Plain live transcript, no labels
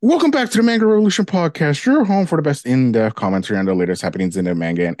Welcome back to the Manga Revolution podcast, your home for the best in-depth commentary on the latest happenings in the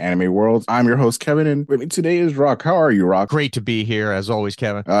manga and anime worlds. I'm your host, Kevin, and with me today is Rock. How are you, Rock? Great to be here, as always,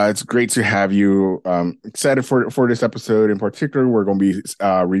 Kevin. It's great to have you. Excited for this episode in particular. We're going to be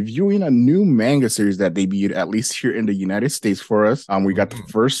reviewing a new manga series that debuted at least here in the United States for us. We got the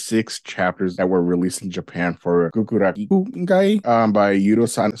first six chapters that were released in Japan for Gukurakigai by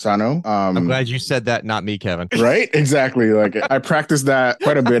Yudo Sano. I'm glad you said that, not me, Kevin. Right? Exactly. Like I practiced that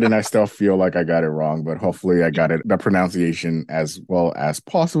quite a bit and I still feel like I got it wrong, but hopefully I got it the pronunciation as well as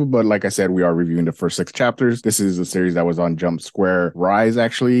possible. But like I said, we are reviewing the first six chapters. This is a series that was on Jump Square Rise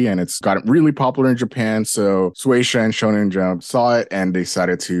actually, and it's got really popular in Japan. So Shueisha and Shonen Jump saw it and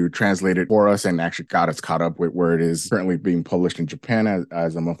decided to translate it for us and actually got us caught up with where it is currently being published in Japan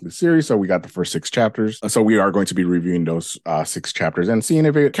as a monthly series. So we got the first six chapters. So we are going to be reviewing those six chapters and seeing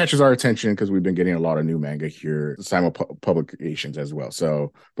if it catches our attention because we've been getting a lot of new manga here, simul publications as well.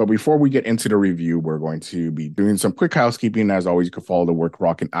 So, but before we get into the review, we're going to be doing some quick housekeeping. As always, you can follow the work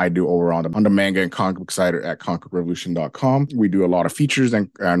Rock and I do over on the manga and comic book site at comicbookrevolution.com. We do a lot of features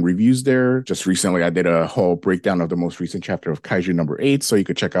and reviews there. Just recently, I did a whole breakdown of the most recent chapter of Kaiju number 8. So you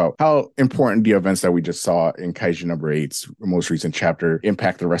could check out how important the events that we just saw in Kaiju number 8's most recent chapter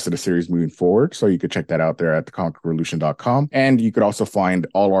impact the rest of the series moving forward. So you could check that out there at thecomicbookrevolution.com. And you could also find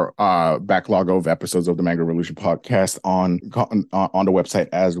all our backlog of episodes of the Manga Revolution podcast on the website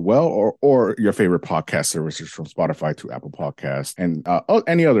as well, or your favorite podcast services from Spotify to Apple Podcasts and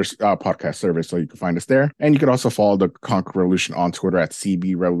any other podcast service. So you can find us there. And you can also follow the Comic Revolution on Twitter at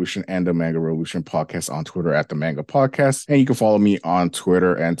CB Revolution and the Manga Revolution podcast on Twitter at the Manga Podcast. And you can follow me on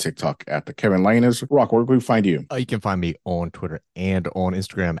Twitter and TikTok at the Kevin Linus. Rock, where can we find you? You can find me on Twitter and on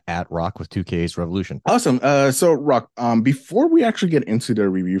Instagram at Rock with 2Ks Revolution. Awesome. So Rock, before we actually get into the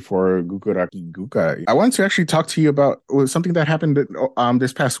review for Gukuraki Gukai, I wanted to actually talk to you about something that happened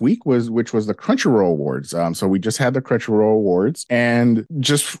this past week which was the Crunchyroll Awards. So we just had the Crunchyroll Awards, and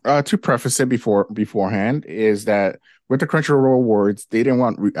just to preface it beforehand is that with the Crunchyroll Awards,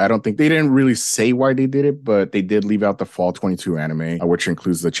 I don't think they didn't really say why they did it, but they did leave out the fall 22 anime, which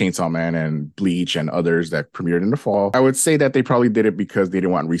includes the Chainsaw Man and Bleach and others that premiered in the fall. I would say that they probably did it because they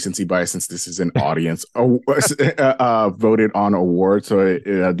didn't want recency bias, since this is an audience voted on award. So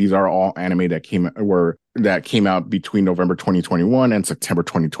these are all anime that came out between November 2021 and September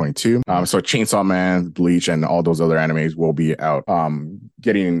 2022. So Chainsaw Man, Bleach, and all those other animes will be out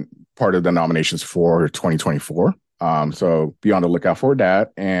getting part of the nominations for 2024. So be on the lookout for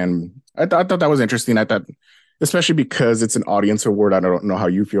that. And I thought that was interesting. I thought, especially because it's an audience award, I don't know how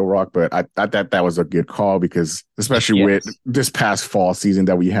you feel, Rock, but I thought that was a good call because especially with this past fall season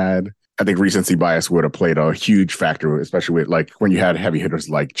that we had, I think recency bias would have played a huge factor, especially with like when you had heavy hitters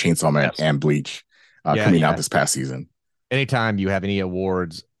like Chainsaw Man and Bleach coming out this past season. Anytime you have any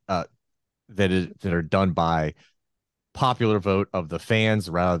awards that are done by popular vote of the fans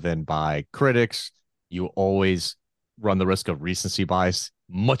rather than by critics, you always run the risk of recency bias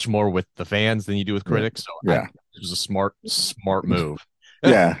much more with the fans than you do with critics. So it was a smart move.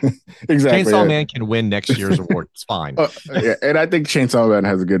 Yeah, exactly. Chainsaw Man can win next year's award. It's fine. And I think Chainsaw Man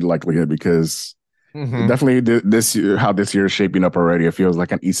has a good likelihood because definitely this year, how this year is shaping up already, it feels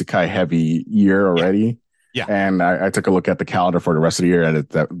like an isekai heavy year already. Yeah. And I took a look at the calendar for the rest of the year, and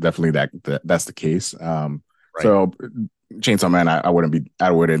it's definitely that's the case. So Chainsaw Man, I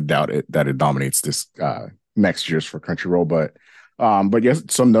wouldn't doubt it that it dominates this next year's for Crunchyroll. But yes,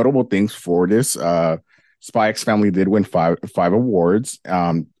 some notable things for this. Spy X Family did win five awards.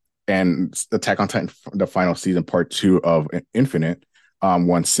 And Attack on Titan, the final season, part 2 of Infinite,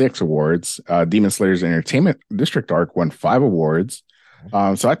 won 6 awards. Demon Slayer's Entertainment District arc won 5 awards.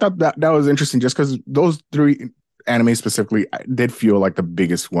 So I thought that was interesting just because those 3 anime specifically did feel like the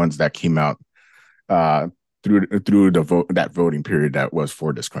biggest ones that came out through that voting period that was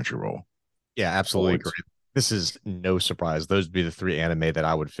for this Crunchyroll. Yeah, absolutely agree. This is no surprise. Those would be the 3 anime that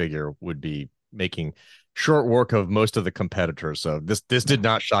I would figure would be making short work of most of the competitors. So this did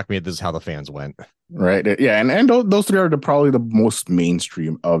not shock me. This is how the fans went. Right. Yeah. And those 3 are probably the most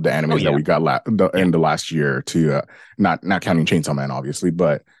mainstream of the animes that we got in the last year, to not counting Chainsaw Man, obviously.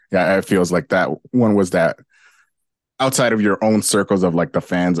 But yeah, it feels like that one was that outside of your own circles of like the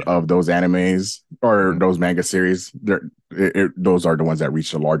fans of those animes or those manga series, those are the ones that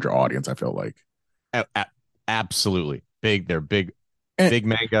reach a larger audience, I feel like. Absolutely. They're big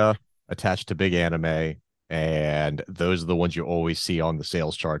manga attached to big anime, and those are the ones you always see on the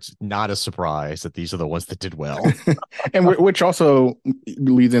sales charts. Not a surprise that these are the ones that did well. And which also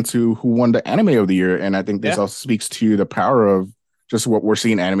leads into who won the anime of the year. And I think this also speaks to the power of just what we're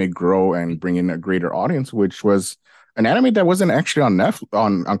seeing anime grow and bring in a greater audience, which was an anime that wasn't actually on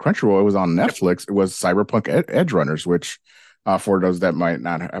on Crunchyroll. It was on Netflix. It was Cyberpunk Edge Runners, which for those that might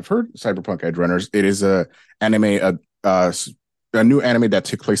not have heard Cyberpunk Edge Runners, it is uh, a new anime that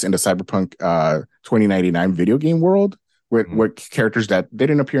took place in the Cyberpunk 2099 video game world with characters that they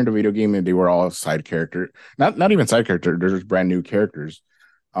didn't appear in the video game and they were all side character, not even side character. There's brand new characters,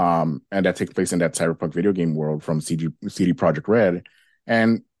 and that take place in that Cyberpunk video game world from CD Projekt Red,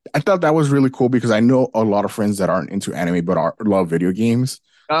 and I thought that was really cool because I know a lot of friends that aren't into anime but love video games.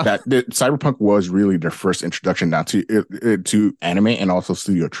 Cyberpunk was really their first introduction now to anime and also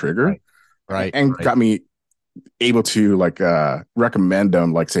Studio Trigger, and got me able to like recommend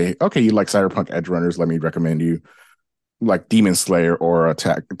them, like say, okay, you like Cyberpunk Edge Runners, let me recommend you like Demon Slayer or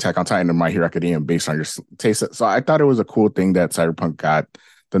Attack on Titan or My Hero Academia based on your taste. So I thought it was a cool thing that Cyberpunk got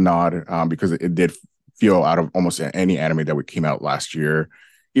the nod, because it did feel out of almost any anime that came out last year,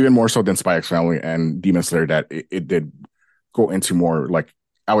 even more so than Spy X Family and Demon Slayer, that it did go into more like,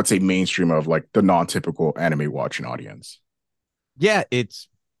 I would say, mainstream of like the non-typical anime watching audience. Yeah,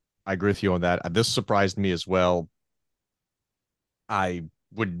 I agree with you on that. This surprised me as well. I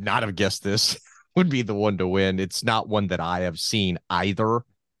would not have guessed this would be the one to win. It's not one that I have seen either.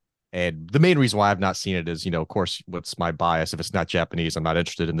 And the main reason why I've not seen it is, of course, what's my bias? If it's not Japanese, I'm not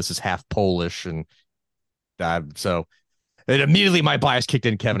interested. And this is half Polish. And so and immediately my bias kicked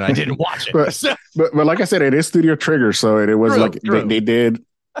in, Kevin. I didn't watch it. but like I said, it is Studio Trigger. So it was true. They did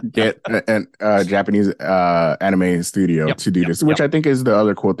get a Japanese anime studio to do this, which I think is the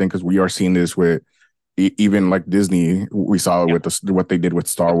other cool thing, because we are seeing this with even like Disney. We saw it with what they did with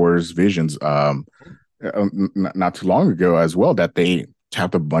Star Wars Visions not too long ago as well, that they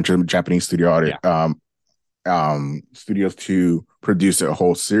tapped a bunch of Japanese studios to produce a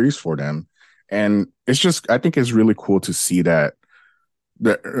whole series for them. And it's just, I think it's really cool to see that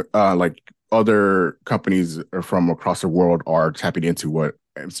like other companies from across the world are tapping into what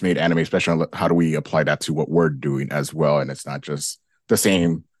it's made anime, especially how do we apply that to what we're doing as well. And it's not just the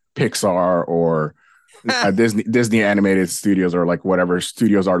same Pixar or Disney animated studios or like whatever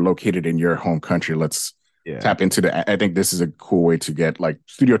studios are located in your home country. Let's tap into I think this is a cool way to get like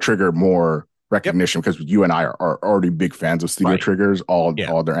Studio Trigger more recognition, because you and I are already big fans of Studio Triggers, all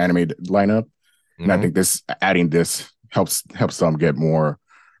their animated lineup. And I think adding this helps them get more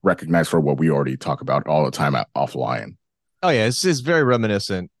recognized for what we already talk about all the time offline. Oh yeah, this is very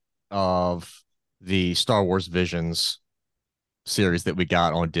reminiscent of the Star Wars Visions series that we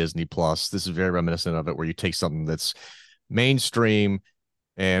got on Disney Plus. This is very reminiscent of it, where you take something that's mainstream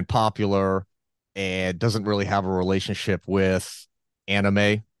and popular and doesn't really have a relationship with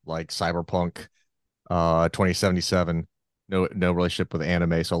anime, like Cyberpunk 2077. No relationship with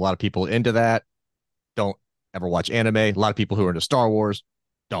anime. So a lot of people into that don't ever watch anime. A lot of people who are into Star Wars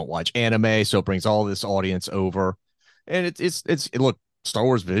don't watch anime. So it brings all this audience over. And it's look, Star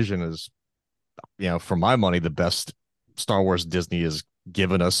Wars Vision is, for my money, the best Star Wars Disney has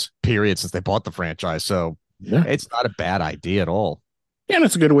given us, period, since they bought the franchise. So it's not a bad idea at all. Yeah, and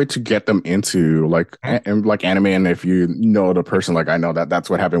it's a good way to get them into like anime. And if you know the person, like I know that's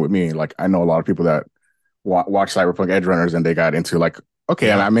what happened with me. Like I know a lot of people that watch Cyberpunk Edge Runners and they got into like,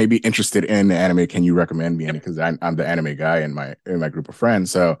 okay, I may be interested in the anime. Can you recommend me any? Because I'm the anime guy in my group of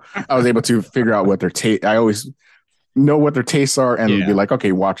friends. So I was able to figure out what their taste. I always know what their tastes are and be like,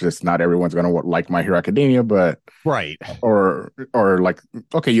 okay, watch this. Not everyone's gonna like My Hero Academia, but or like,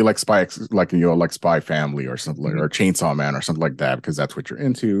 okay, you like Spy Family or something, or Chainsaw Man or something like that, because that's what you're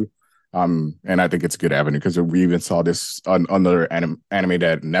into. And I think it's a good avenue, because we even saw this on another anime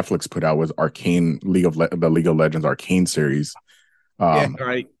that Netflix put out, was Arcane, the League of Legends Arcane series.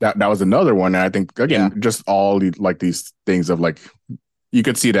 That was another one. And I think again, just all these things of like, you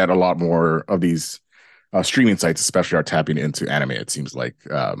could see that a lot more of these streaming sites especially are tapping into anime, it seems like,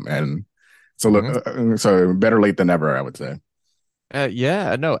 and so better late than never, I would say.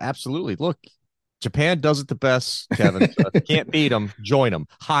 No, absolutely. Look, Japan does it the best, Kevin. So if you can't beat them, join them,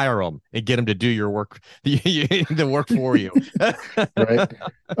 hire them, and get them to do your work, the work for you. Right.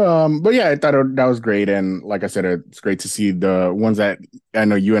 But yeah, I thought that was great. And like I said, it's great to see the ones that I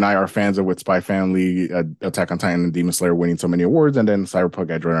know you and I are fans of, with Spy Family, Attack on Titan, and Demon Slayer winning so many awards, and then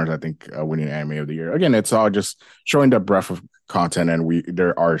Cyberpunk Edge Runners, I think, winning Anime of the Year. Again, it's all just showing the breadth of content, and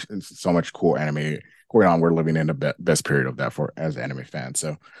there are so much cool anime going on. We're living in the best period of that as anime fans.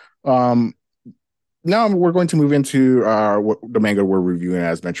 So, now we're going to move into the manga we're reviewing.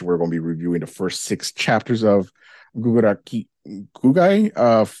 As mentioned, we're going to be reviewing the first 6 chapters of Guguraki Kugai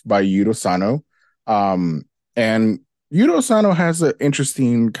by Yuto Sano. And Yuto Sano has an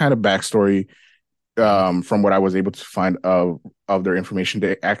interesting kind of backstory from what I was able to find of their information,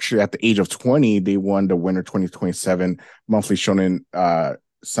 they actually at the age of 20 they won the Winter 2027 Monthly Shonen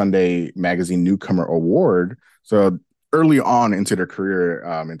Sunday Magazine Newcomer Award. So early on into their career,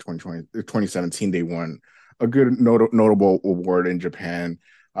 in 2017, they won a good notable award in Japan.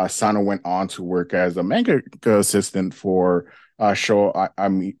 Sano went on to work as a manga assistant for Sho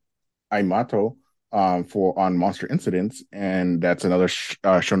Aimato, for on Monster Incidents, and that's another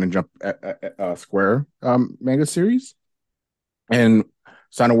Shonen Jump Square manga series. And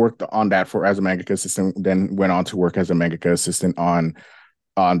Sano worked on that for as a manga assistant, then went on to work as a manga assistant on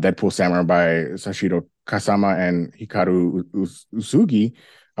Deadpool Samurai by Sashiro Kasama and Hikaru Usugi.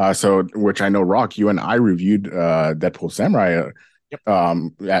 So, which I know, Rock, you and I reviewed Deadpool Samurai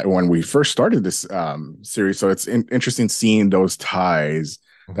when we first started this series. So it's interesting seeing those ties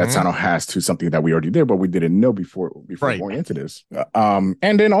that Sano has to something that we already did, but we didn't know before going into this. And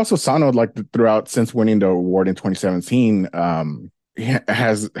then also Sano, like throughout since winning the award in 2017, he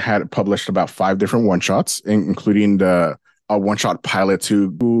has had published about 5 different one shots, including the a one-shot pilot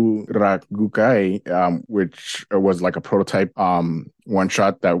to Guragukai, which was like a prototype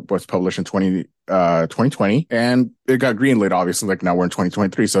one-shot that was published in 2020, and it got greenlit, obviously. Like now we're in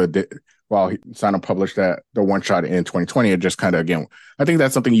 2023, so while Sano published the one-shot in 2020, it just kind of, again, I think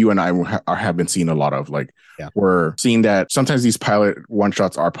that's something you and I have been seeing a lot of. Like, we're seeing that sometimes these pilot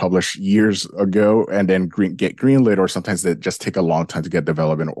one-shots are published years ago and then get greenlit, or sometimes they just take a long time to get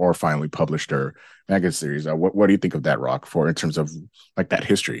development or finally publish their manga series. What do you think of that, Rock, for in terms of like that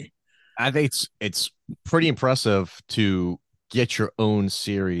history? I think it's pretty impressive to get your own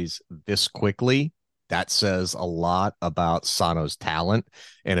series this quickly. That says a lot about Sano's talent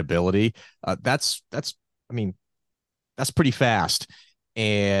and ability. That's pretty fast.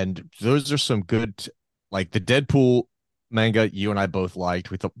 And those are some good, like the Deadpool manga you and I both liked.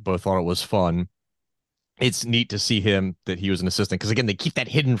 We both thought it was fun. It's neat to see that he was an assistant, because again, they keep that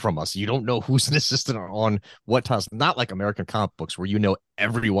hidden from us. You don't know who's an assistant on what titles. Not like American comic books where you know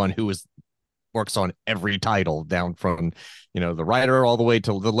everyone who works on every title, down from the writer all the way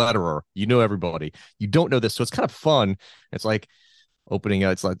to the letterer. You know everybody. You don't know this, so it's kind of fun. It's like opening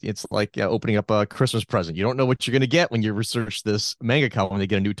opening up a Christmas present. You don't know what you're going to get when you research this manga comic when they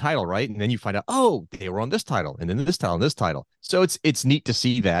get a new title, right? And then you find out, oh, they were on this title, and then this title, and this title. So it's neat to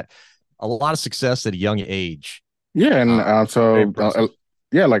see that. A lot of success at a young age. Yeah, and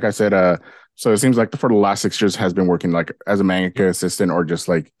yeah, like I said, so it seems like for the last 6 years has been working like as a manga assistant or just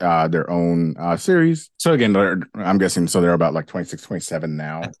like their own series. So again, I'm guessing they're about like 26, 27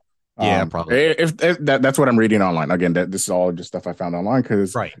 now. Yeah, probably. If that's what I'm reading online. Again, this is all just stuff I found online,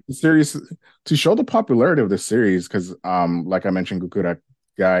 because the series, to show the popularity of the series, because like I mentioned,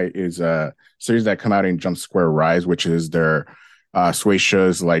 Gukuragai is a series that come out in Jump Square Rise, which is their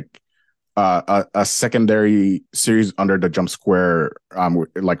Shueisha's like a secondary series under the Jump Square,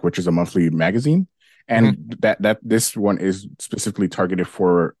 which is a monthly magazine, and that this one is specifically targeted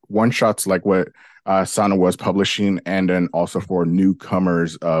for one shots, like what Sano was publishing, and then also for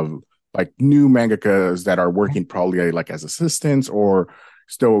newcomers of like new mangakas that are working probably like as assistants or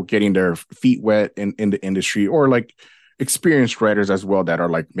still getting their feet wet in the industry, or like experienced writers as well that are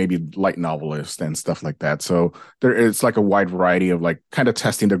like maybe light novelists and stuff like that. So there is like a wide variety of like kind of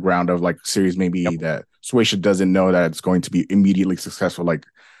testing the ground of like series maybe that Shueisha doesn't know that it's going to be immediately successful, like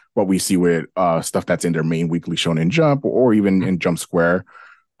what we see with stuff that's in their main weekly Shonen Jump or even in Jump Square.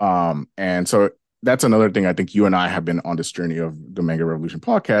 And so that's another thing I think you and I have been on this journey of the Manga Revolution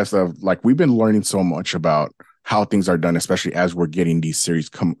podcast of like, we've been learning so much about how things are done, especially as we're getting these series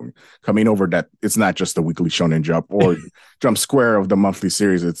coming over, that it's not just the weekly Shonen Jump or Jump Square of the monthly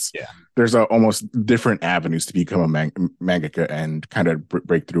series. There's almost different avenues to become a mangaka and kind of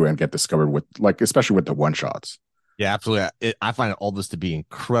break through and get discovered with, like, especially with the one shots. Yeah, absolutely. I find all this to be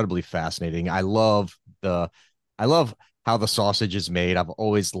incredibly fascinating. I love how the sausage is made. I've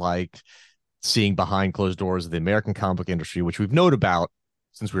always liked seeing behind closed doors of the American comic book industry, which we've known about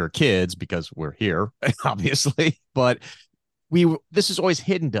since we were kids because we're here, obviously. But this is always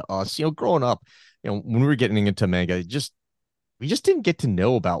hidden to us, growing up, when we were getting into manga, we just didn't get to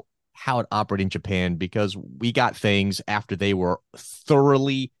know about how it operated in Japan, because we got things after they were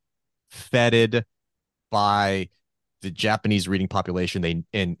thoroughly vetted by the Japanese reading population. They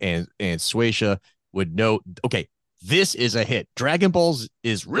and Shueisha would know, okay, this is a hit. Dragon Balls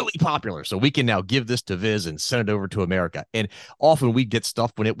is really popular, so we can now give this to Viz and send it over to America. And often we get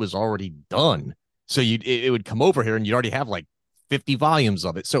stuff when it was already done, so it would come over here and you'd already have like 50 volumes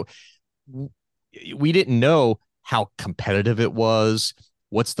of it. So we didn't know how competitive it was.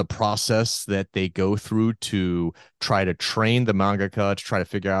 what's the process that they go through to try to train the mangaka to try to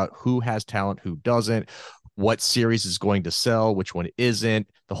figure out who has talent, who doesn't, what series is going to sell, which one isn't,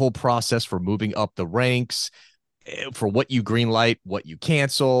 the whole process for moving up the ranks, for what you green light, what you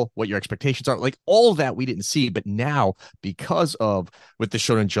cancel, what your expectations are. Like all of that we didn't see, but now because of with the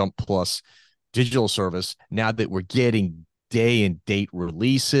Shonen Jump Plus digital service, now that we're getting day and date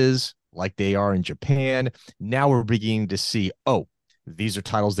releases like they are in Japan, now we're beginning to see, oh, these are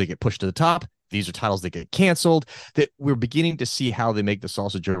titles that get pushed to the top. These are titles that get canceled. That we're beginning to see how they make the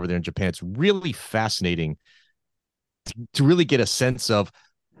sausage over there in Japan. It's really fascinating to really get a sense of,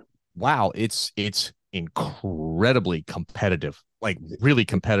 wow, it's incredibly competitive, like really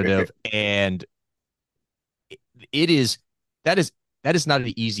competitive, and it is that is not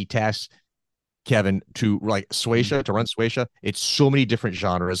an easy task, Kevin, to like Shueisha, to run Shueisha. It's so many different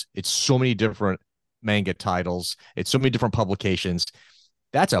genres, it's so many different manga titles, it's so many different publications.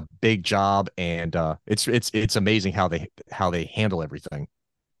 That's a big job, and it's amazing how they handle everything.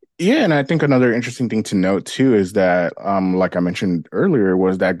 Yeah, and I think another interesting thing to note too is that, like I mentioned earlier,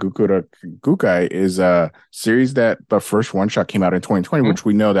 was that Gukura Gukai is a series that the first one shot came out in 2020, Mm-hmm. which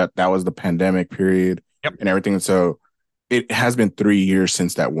we know that that was the pandemic period Yep. and everything. So it has been 3 years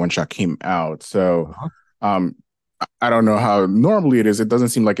since that one shot came out. So, Uh-huh. um, I don't know how normally it is. It doesn't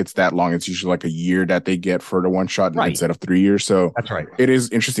seem like it's that long. It's usually like a year that they get for the one shot Right. instead of 3 years. So That's right. it is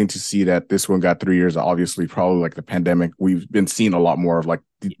interesting to see that this one got 3 years. Obviously, probably like the pandemic, we've been seeing a lot more of like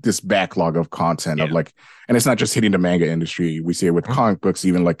this backlog of content of Yeah. like, and it's not just hitting the manga industry. We see it with Mhm. comic books,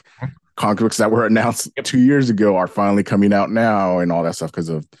 even like Mhm. comic books that were announced Yep. 2 years ago are finally coming out now and all that stuff because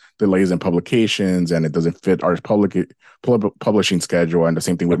of delays in publications and it doesn't fit our publishing schedule. And the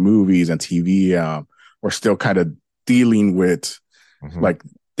same thing with Yep. movies and TV. We're still kind of dealing with Mhm. like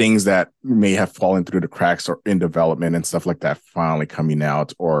things that may have fallen through the cracks or in development and stuff like that finally coming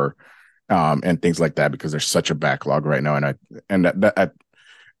out or and things like that because there's such a backlog right now and that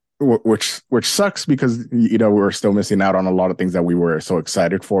which sucks because you know we're still missing out on a lot of things that we were so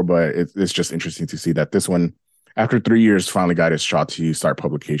excited for, but it's just interesting to see that this one after 3 years finally got its shot to start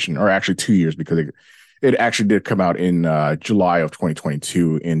publication, or actually 2 years because it actually did come out in July of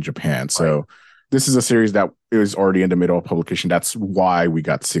 2022 in Japan. So Right. this is a series that is already in the middle of publication. That's why we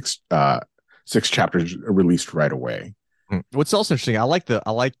got six chapters released right away. What's also interesting, I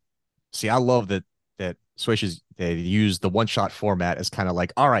love that Switches they use the one shot format as kind of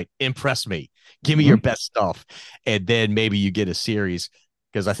like, all right, impress me, give me your Mm-hmm. best stuff, and then maybe you get a series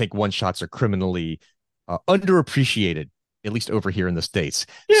because I think one shots are criminally underappreciated, at least over here in the States.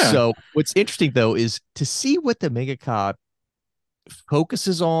 Yeah. So what's interesting though is to see what the Megacod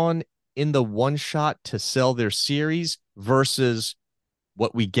focuses on in the one shot to sell their series versus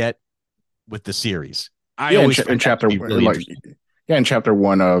what we get with the series. I Yeah, always in find that to chapter be really like interesting. yeah, in chapter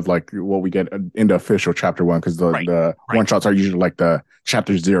one of like what we get in the official chapter one, because Right, the right. one shots are usually like the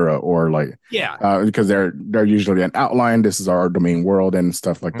chapter zero or like Yeah. because they're usually an outline. This is our domain world and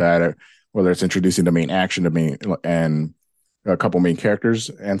stuff like Mhm. that. Whether it's introducing the main action, the main and a couple main characters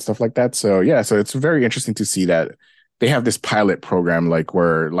and stuff like that. So yeah, so it's very interesting to see that they have this pilot program like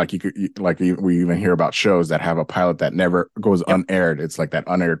where like we even hear about shows that have a pilot that never goes Yep. unaired. It's like that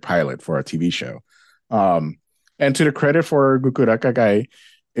unaired pilot for a TV show. Um, and to the credit for Gukurakagai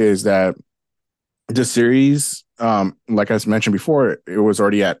is that the series, like I mentioned before, it was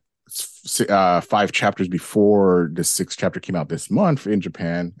already at 5 chapters before the sixth chapter came out this month in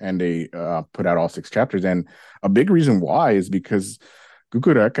Japan, and they put out all 6 chapters. And a big reason why is because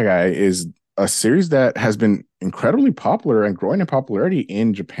Gukurakai is a series that has been incredibly popular and growing in popularity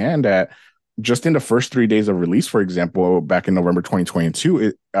in Japan. That just in the first 3 days of release, for example, back in November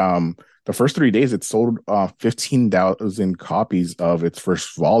 2022, the first 3 days it sold 15,000 copies of its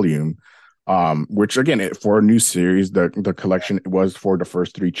first volume, which again for a new series, the collection was for the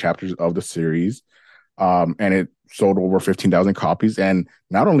first 3 chapters of the series, and it sold over 15,000 copies. And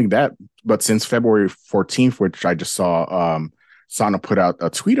not only that, but since February 14th, which I just saw Sana put out a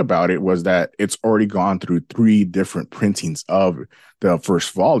tweet about, it was that it's already gone through 3 different printings of the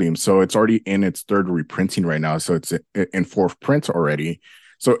first volume, so it's already in its third reprinting right now, so it's in fourth print already.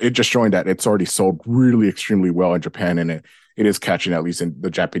 So it just showing that it's already sold really extremely well in Japan, and it is catching at least in the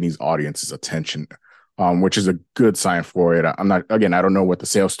Japanese audience's attention, which is a good sign for it. I'm not, again, I don't know what the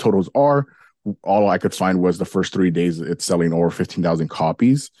sales totals are. All I could find was the first 3 days it's selling over 15,000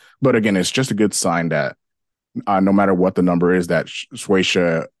 copies. But again, it's just a good sign that no matter what the number is, that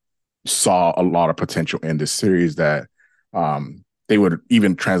Shueisha saw a lot of potential in this series, that they would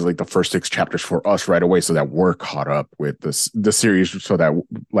even translate the first 6 chapters for us right away so that we're caught up with the series, so that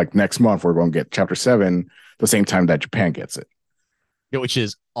like next month we're going to get chapter 7 the same time that Japan gets it. Yeah, which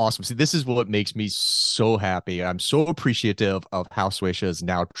is awesome. See, this is what makes me so happy. I'm so appreciative of how Shueisha is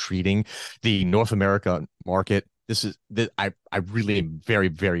now treating the North America market. This is that I really am very,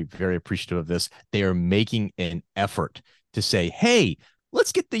 very, very appreciative of this. They are making an effort to say, hey,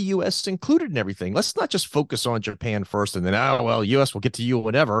 let's get the US included in everything. Let's not just focus on Japan first and then, oh, well, US will get to you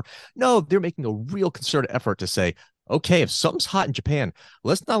whenever. No, they're making a real concerted effort to say, okay, if something's hot in Japan,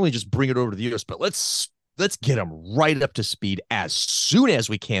 let's not only just bring it over to the US, but let's get them right up to speed as soon as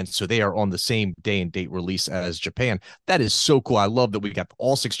we can so they are on the same day and date release as Japan. That is so cool. I love that we got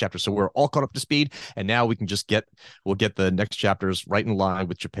all 6 chapters, so we're all caught up to speed, and now we can just we'll get the next chapters right in line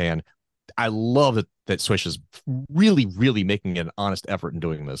with Japan. I love that Swish is really, really making an honest effort in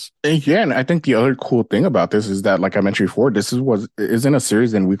doing this. And yeah, and I think the other cool thing about this is that, like I mentioned before, this isn't a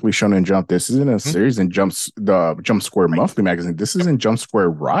series in Weekly Shonen Jump. This isn't a series in the Jump Square Monthly magazine. This is in Jump Square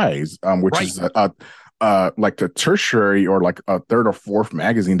Rise, which is like the tertiary or like a third or fourth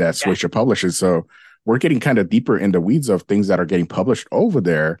magazine that Shueisha publishes. So we're getting kind of deeper in the weeds of things that are getting published over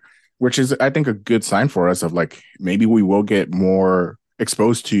there, which is, I think, a good sign for us of like maybe we will get more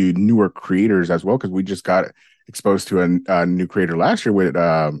exposed to newer creators as well, because we just got exposed to a new creator last year with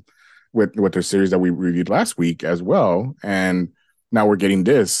the series that we reviewed last week as well, and now we're getting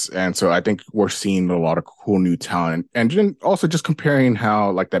this. And so I think we're seeing a lot of cool new talent, and then also just comparing how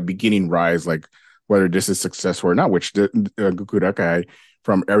like that beginning rise, like whether this is successful or not, which the Gukurakai,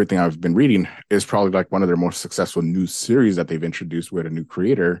 from everything I've been reading, is probably like one of their most successful new series that they've introduced with a new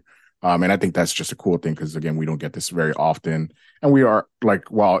creator. And I think that's just a cool thing because, again, we don't get this very often. And we are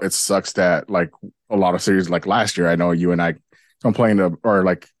like, while it sucks that like a lot of series like last year, I know you and I complained of, or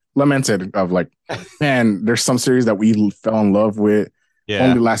like lamented of like, man, there's some series that we fell in love with,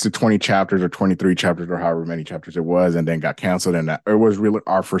 only lasted 20 chapters or 23 chapters or however many chapters it was, and then got canceled. And it was really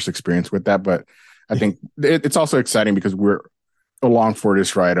our first experience with that. But I think it's also exciting because we're along for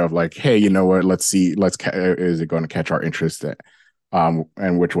this ride of like, hey, you know what? Let's see. Is it going to catch our interest?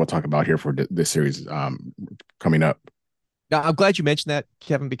 And which we'll talk about here for this series coming up. Now, I'm glad you mentioned that,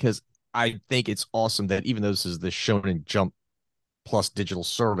 Kevin, because I think it's awesome that even though this is the Shonen Jump Plus digital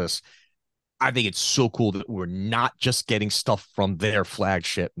service, I think it's so cool that we're not just getting stuff from their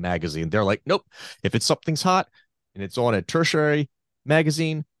flagship magazine. They're like, nope, if it's something's hot and it's on a tertiary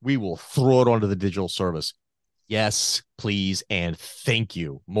magazine, we will throw it onto the digital service. Yes, please, and thank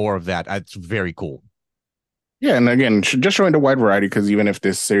you. More of that. It's very cool. Yeah, and again, just showing the wide variety, because even if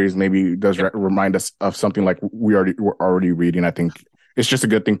this series maybe does remind us of something like we're already reading, I think it's just a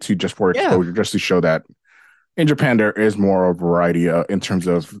good thing to just for exposure, just to show that in Japan there is more of a variety in terms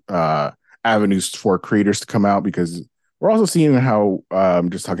of avenues for creators to come out, because we're also seeing how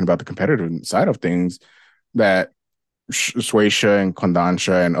just talking about the competitive side of things, that Shueisha and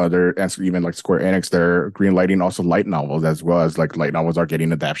Kodansha and even like Square Enix, they're greenlighting also light novels, as well as like light novels are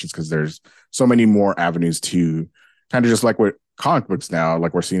getting adaptations, because there's so many more avenues to kind of just like with comic books now,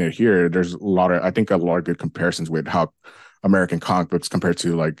 like we're seeing it here. There's I think a lot of good comparisons with how American comic books compared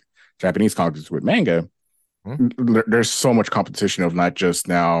to like Japanese comic books with manga. There's so much competition of not just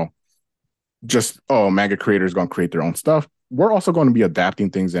now manga creators going to create their own stuff. We're also going to be adapting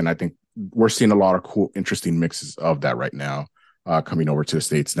things, and I think we're seeing a lot of cool, interesting mixes of that right now coming over to the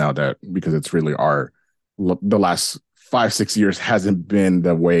States now, that because it's really the last 5-6 years hasn't been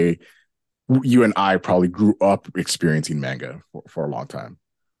the way you and I probably grew up experiencing manga for a long time.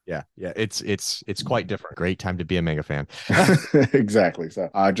 Yeah, it's quite different. Great time to be a manga fan. Exactly. So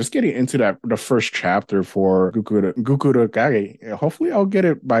just getting into the first chapter for Gukura Kage. Hopefully I'll get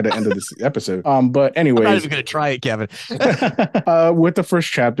it by the end of this episode. But anyways, I'm not even gonna try it, Kevin. With the first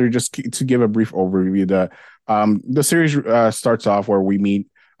chapter, just to give a brief overview, the series starts off where we meet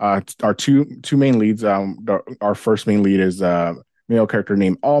our two main leads. Our first main lead is a male character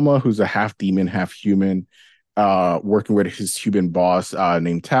named Alma, who's a half demon, half human, working with his human boss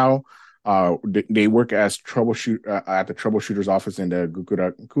named Tao. They work as at the troubleshooter's office in the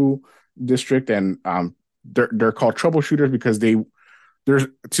Gukuraku district, and they're called troubleshooters because they're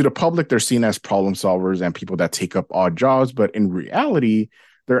to the public they're seen as problem solvers and people that take up odd jobs, but in reality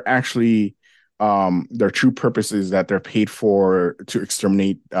they're actually their true purpose is that they're paid to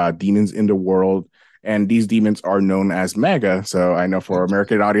exterminate demons in the world. And these demons are known as MAGA. So I know for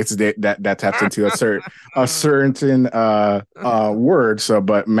American audiences that taps into a certain word. So,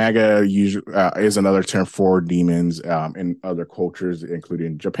 but MAGA usually is another term for demons in other cultures,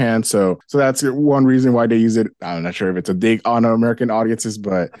 including Japan. So that's one reason why they use it. I'm not sure if it's a dig on American audiences,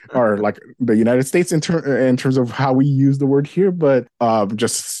 or like the United States in terms of how we use the word here. But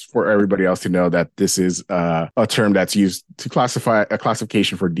just for everybody else to know that this is a term that's used to classify a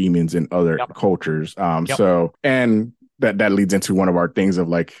classification for demons in other cultures. So, and that leads into one of our things of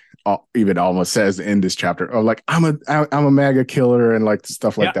like even almost says in this chapter of like I'm a MAGA killer and like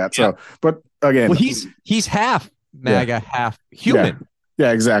stuff like Yeah, that. yeah. So, but again, Well, he's half yeah, MAGA, half yeah. human.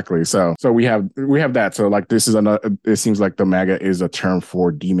 Yeah, exactly. So we have that. So like this is another. It seems like the MAGA is a term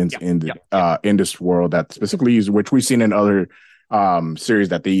for demons Yep, yep, yep. in this world that specifically used, which we've seen in other series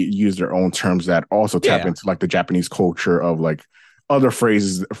that they use their own terms that also tap Yeah, into like the Japanese culture of like other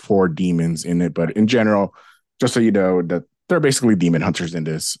phrases for demons in it. But in general, just so you know that they're basically demon hunters in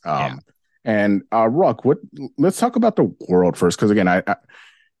this. yeah. And Ruck, what? Let's talk about the world first, because again, I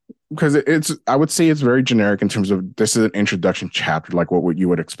because it's I would say it's very generic in terms of this is an introduction chapter, like what you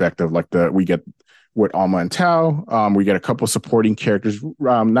would expect of like we get with Alma and Tao. We get a couple supporting characters,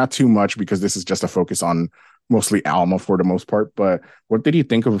 not too much because this is just a focus on mostly Alma for the most part. But what did you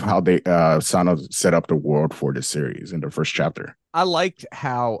think of how they Sano set up the world for this series in the first chapter? I liked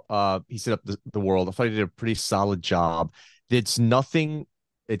how he set up the world. I thought he did a pretty solid job. It's nothing.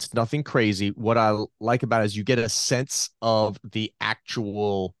 It's nothing crazy. What I like about it is you get a sense of the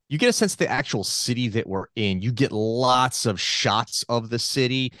actual. You get a sense of the actual city that we're in. You get lots of shots of the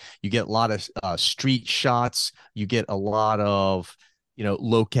city. You get a lot of street shots. You get a lot of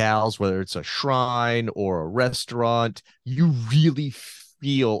locales, whether it's a shrine or a restaurant. You really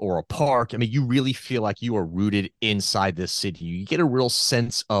feel, or a park. I mean, you really feel like you are rooted inside this city. You get a real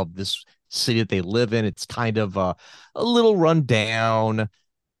sense of this city that they live in. It's kind of a little run down,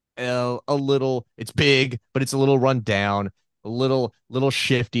 a little. It's big, but it's a little run down, a little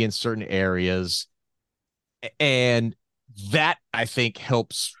shifty in certain areas, and that I think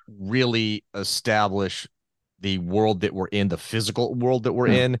helps really establish the world that we're in, the physical world that we're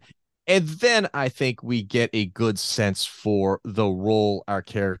Yeah. in. And then I think we get a good sense for the role our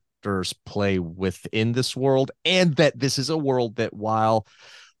characters play within this world, and that this is a world that, while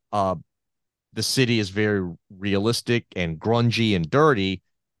uh, the city is very realistic and grungy and dirty,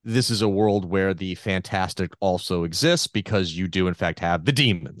 this is a world where the fantastic also exists because you do, in fact, have the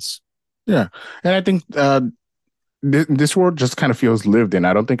demons. Yeah, and I think this world just kind of feels lived in.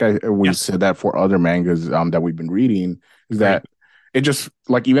 I don't think we've Yes. said that for other mangas that we've been reading. Is Agreed. that it just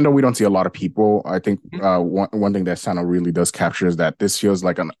like even though we don't see a lot of people, I think Mhm. one thing that Sano really does capture is that this feels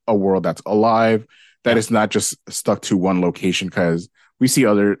like a world that's alive, that Yep. is not just stuck to one location. Because we see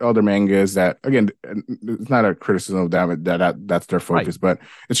other mangas that again, it's not a criticism of them that's their Right. focus, but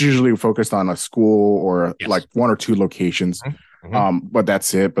it's usually focused on a school or like Yes. one or two locations. Mhm. Mhm. But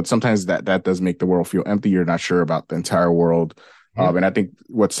that's it. But sometimes that does make the world feel empty. You're not sure about the entire world. Mhm. And I think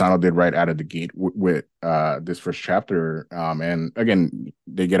what Sano did right out of the gate with this first chapter, and again,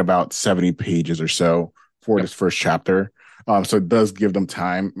 they get about 70 pages or so for Yep. this first chapter. So it does give them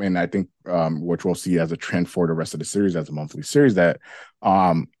time. And I think which we'll see as a trend for the rest of the series as a monthly series that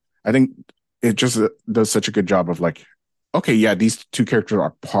I think it just does such a good job of like, okay, yeah, these two characters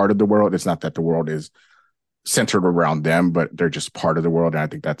are part of the world. It's not that the world is centered around them, but they're just part of the world. And I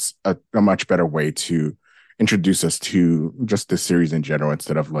think that's a much better way to introduce us to just the series in general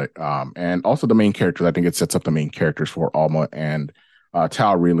instead of like, and also the main characters. I think it sets up the main characters for Alma and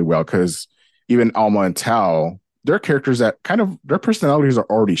Tao really well because even Alma and Tao, they're characters that kind of their personalities are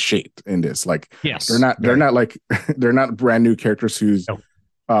already shaped in this. Like Yes. they're Very. not like they're not brand new characters No.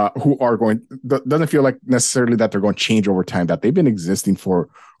 who are going doesn't feel like necessarily that they're going to change over time, that they've been existing for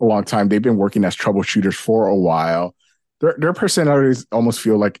a long time. They've been working as troubleshooters for a while. Their personalities almost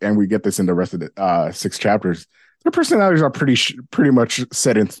feel like, and we get this in the rest of the six chapters, their personalities are pretty much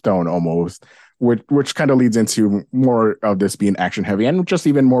set in stone almost, which kind of leads into more of this being action heavy and just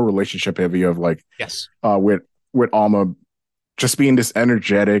even more relationship heavy of like Yes. with Alma just being this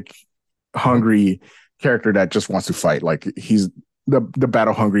energetic, Mhm. hungry character that just wants to fight. Like he's the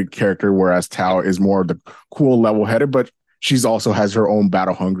battle hungry character, whereas Yep. Tao is more the cool, level headed, but she's also has her own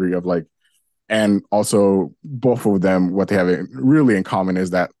battle hungry of like, and also both of them, what they have really in common is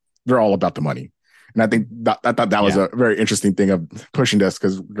that they're all about the money. And I think I thought that was Yeah. a very interesting thing of pushing this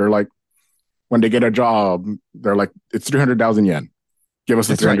because they're like, when they get a job, they're like, it's 300,000 yen. Give us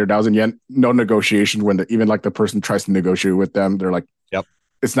the That's right. 300,000 yen. No negotiation. When even like the person tries to negotiate with them, they're like, Yep.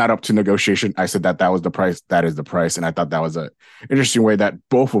 it's not up to negotiation. I said that was the price. That is the price. And I thought that was a interesting way that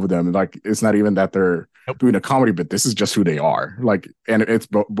both of them, like, it's not even that they're Nope. doing a comedy, but this is just who they are. Like, and it's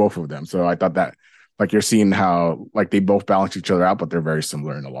both of them. So I thought that, like, you're seeing how like they both balance each other out, but they're very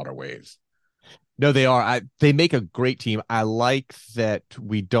similar in a lot of ways. No, they are. They make a great team. I like that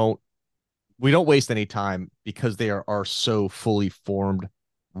we don't waste any time because they are so fully formed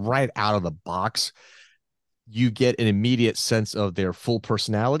right out of the box. You get an immediate sense of their full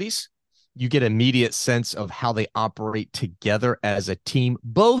personalities. You get immediate sense of how they operate together as a team,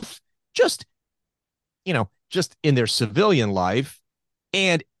 both just, just in their civilian life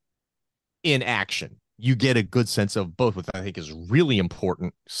and in action. You get a good sense of both, which I think is really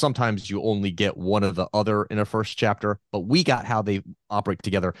important. Sometimes you only get one or the other in a first chapter, but we got how they operate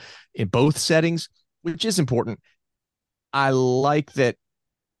together in both settings, which is important. I like that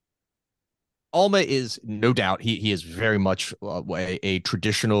Alma is no doubt he is very much a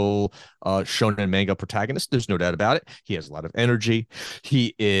traditional shonen manga protagonist. There's no doubt about it. He has a lot of energy.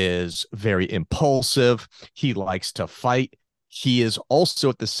 He is very impulsive. He likes to fight. He is also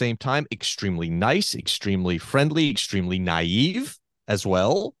at the same time extremely nice, extremely friendly, extremely naive as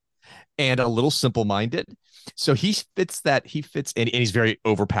well, and a little simple-minded. So he fits that. He fits, and he's very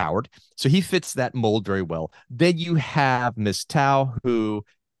overpowered. So he fits that mold very well. Then you have Miss Tao, who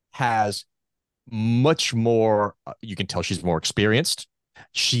has much more. You can tell she's more experienced.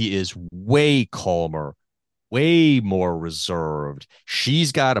 She is way calmer, way more reserved.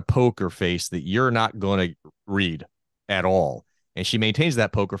 She's got a poker face that you're not going to read at all. And she maintains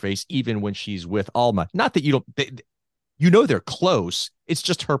that poker face even when she's with Alma. Not that you don't, you know, they're close. It's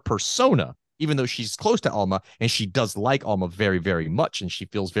just her persona, even though she's close to Alma and she does like Alma very, very much. And she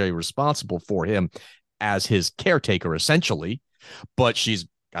feels very responsible for him as his caretaker, essentially. But she's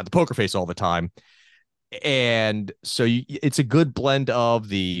got the poker face all the time. And so it's a good blend of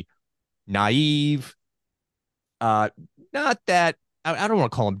the naive, not that I don't want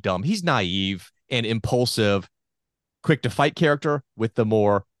to call him dumb. He's naive and impulsive, quick to fight character with the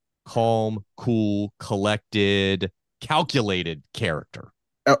more calm, cool, collected, calculated character.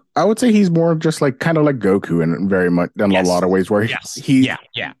 I would say he's more just like kind of like Goku in very much in a lot of ways where he's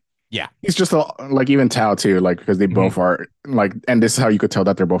just like even Tao too, like because they both are like, and this is how you could tell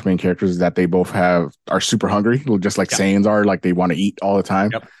that they're both main characters, is that they both are super hungry, just like Saiyans are, like they want to eat all the time,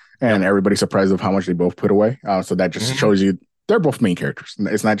 and everybody's surprised of how much they both put away. So that just shows you they're both main characters.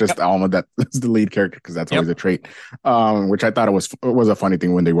 It's not just Alma that's the lead character, because that's always a trait. Which I thought it was a funny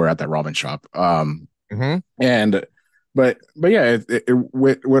thing when they were at that ramen shop. And but yeah,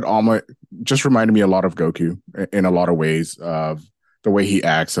 with Alma, just reminded me a lot of Goku in a lot of ways of the way he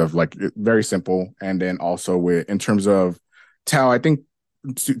acts, of like very simple, and then also with in terms of Tao, I think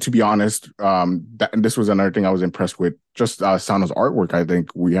to be honest, and this was another thing I was impressed with, just Sano's artwork. I think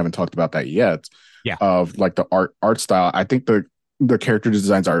we haven't talked about that yet. Yeah, of like the art style. I think the character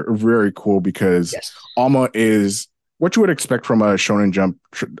designs are very cool, because Alma is what you would expect from a Shonen Jump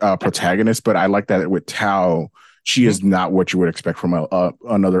protagonist, but I like that with Tao, she is not what you would expect from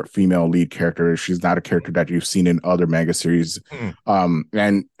another female lead character. She's not a character that you've seen in other manga series.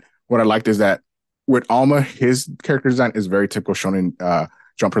 And what I liked is that with Alma, his character design is very typical Shonen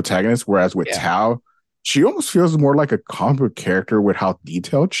Jump protagonist, whereas with Tao, she almost feels more like a comic book character with how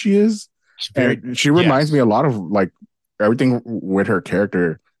detailed she is. And she reminds me a lot of like everything with her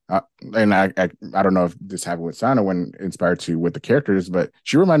character. And I don't know if this happened with Sana when inspired to with the characters, but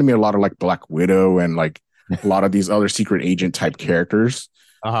she reminded me a lot of like Black Widow and like a lot of these other secret agent type characters.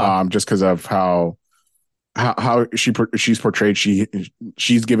 Just because of how she's portrayed.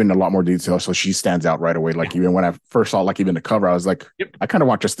 She's given a lot more detail, so she stands out right away. Like even when I first saw like even the cover, I was like, I kind of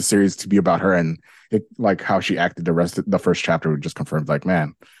want just the series to be about her, and it, like how she acted the rest of the first chapter just confirms like,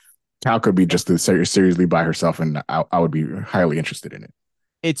 man, Cal could be just the seriously by herself, and I would be highly interested in it.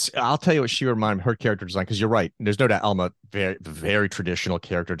 I'll tell you what she reminded her character design, because you're right. There's no doubt Alma, very, very traditional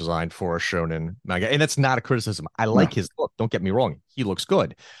character design for a shonen manga. And that's not a criticism. I like his look. Don't get me wrong. He looks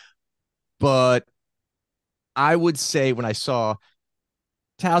good. But I would say when I saw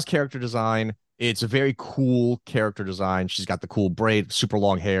Tao's character design, it's a very cool character design. She's got the cool braid, super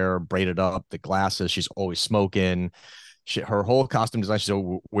long hair, braided up, the glasses. She's always smoking. Her whole costume design,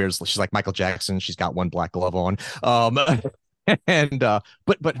 she's like Michael Jackson. She's got one black glove on. And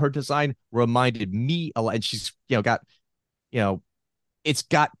but her design reminded me a lot, and she's got it's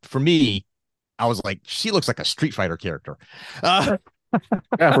got, for me, I was like, she looks like a Street Fighter character. Yeah,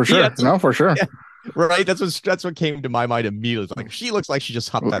 for sure. No, for sure. Yeah, right. That's what came to my mind immediately. It's like, she looks like she just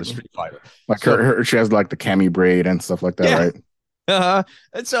hopped out of Street Fighter. Like her she has like the cami braid and stuff like that, right?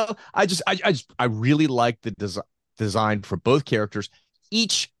 And so I really like the design for both characters,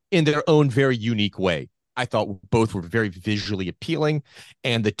 each in their own very unique way. I thought both were very visually appealing,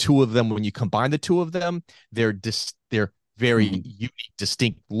 and the two of them, when you combine the two of them, they're very unique,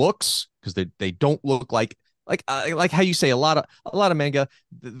 distinct looks, because they don't look like how you say a lot of manga.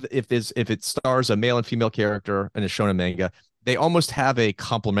 If it stars a male and female character in a shonen manga, they almost have a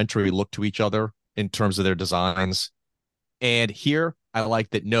complementary look to each other in terms of their designs. And here, I like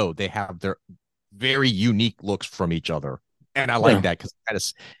that. No, they have their very unique looks from each other, and I like that,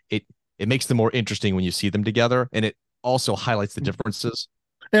 because it makes them more interesting when you see them together, and it also highlights the differences.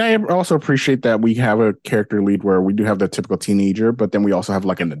 And I also appreciate that we have a character lead where we do have the typical teenager, but then we also have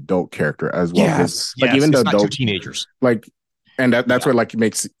like an adult character as well. Because Yes, like yes. even the It's not two adult, teenagers. like, and that's Yeah, what like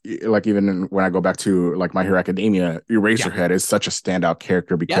makes like even when I go back to like My Hero Academia, yeah. Eraserhead is such a standout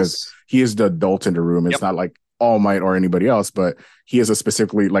character because Yes. he is the adult in the room. It's Yep. not like All Might or anybody else, but he is a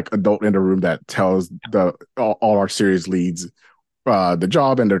specifically like adult in the room that tells the all our series leads the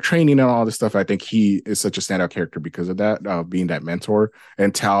job and their training and all this stuff. I think he is such a standout character because of that, being that mentor.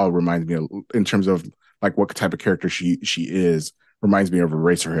 And Tal reminds me of, in terms of like what type of character she is, reminds me of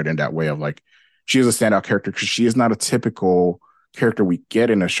Eraserhead in that way of like she is a standout character because she is not a typical character we get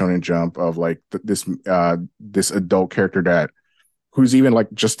in a Shonen Jump of like this adult character that who's even like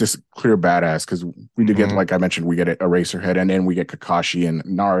just this clear badass because we do get Mhm. like I mentioned we get Eraserhead and then we get Kakashi and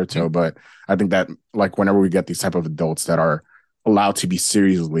Naruto, but I think that like whenever we get these type of adults that are allowed to be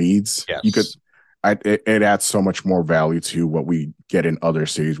series leads, you could Yes. it adds so much more value to what we get in other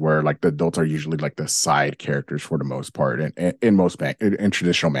series where like the adults are usually like the side characters for the most part in most in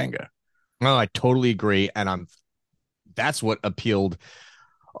traditional manga. No, I totally agree, and that's what appealed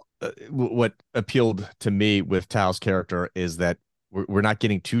to me with Tao's character is that we're not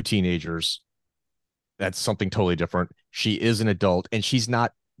getting two teenagers. That's something totally different. She is an adult, and she's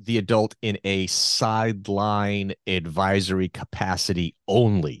not the adult in a sideline advisory capacity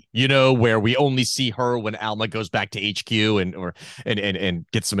only, where we only see her when Alma goes back to HQ and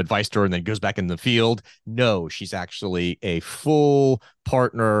gets some advice to her and then goes back in the field. No, she's actually a full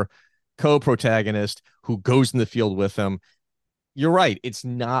partner, co-protagonist who goes in the field with them. You're right. It's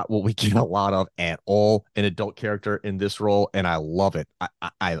not what we get a lot of at all, an adult character in this role, and I love it.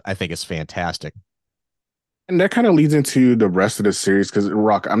 I think it's fantastic. And that kind of leads into the rest of the series because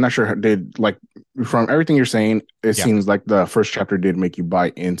Rock, I'm not sure did like from everything you're saying, it Yeah. seems like the first chapter did make you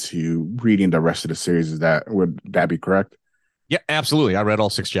buy into reading the rest of the series. Is that would that be correct? Yeah, absolutely. I read all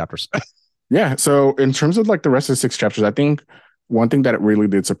 6 chapters. Yeah. So in terms of like the rest of the six chapters, I think one thing that really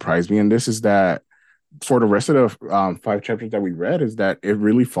did surprise me in this is that for the rest of the five chapters that we read is that it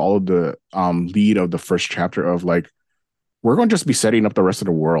really followed the lead of the first chapter of like we're going to just be setting up the rest of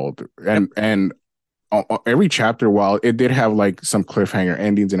the world Yep. and every chapter, while it did have like some cliffhanger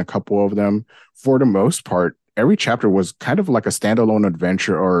endings in a couple of them, for the most part, every chapter was kind of like a standalone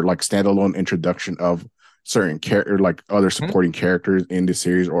adventure or like standalone introduction of certain character, like other Mhm. supporting characters in the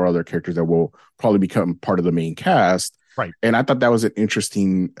series or other characters that will probably become part of the main cast. Right. And I thought that was an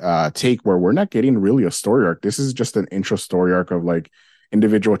interesting take where we're not getting really a story arc. This is just an intro story arc of like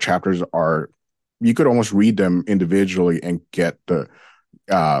individual chapters are you could almost read them individually and get the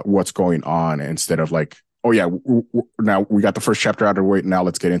what's going on instead of like oh yeah now we got the first chapter out of the way now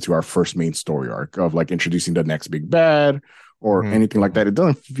let's get into our first main story arc of like introducing the next big bad or Mhm. anything like Mhm. that. It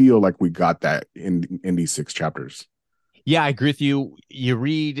doesn't feel like we got that in these six chapters. Yeah, I agree with you. You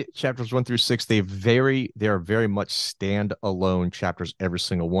read chapters 1 through 6, they are very much standalone chapters, every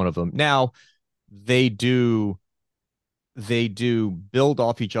single one of them. Now, they do they do build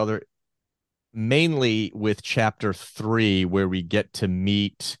off each other, mainly with chapter 3, where we get to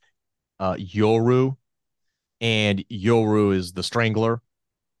meet Yoru, and Yoru is the Strangler.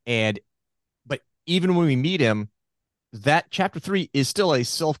 And but even when we meet him, that chapter 3 is still a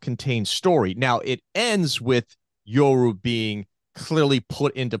self-contained story. Now it ends with Yoru being clearly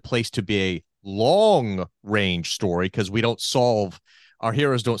put into place to be a long range story because we don't solve our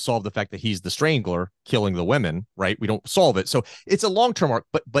heroes don't solve the fact that he's the strangler killing the women, right? We don't solve it. So it's a long-term arc,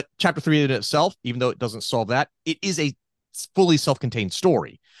 but chapter 3 in itself, even though it doesn't solve that, it is a fully self-contained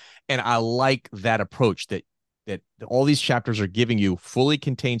story. And I like that approach that all these chapters are giving you fully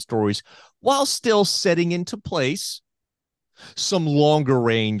contained stories while still setting into place some longer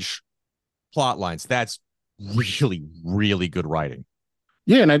range plot lines. That's really, really good writing.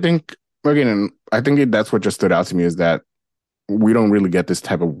 Yeah, and I think again, I think that's what just stood out to me is that we don't really get this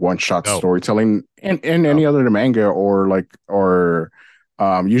type of one shot No, storytelling in no. any other manga or like or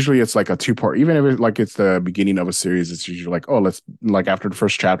usually it's like a two-part even if it's like it's the beginning of a series it's usually like oh let's like after the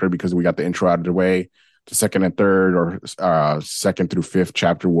first chapter because we got the intro out of the way the second and third or second through fifth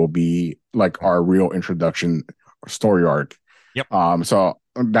chapter will be like our real introduction story arc. Yep. So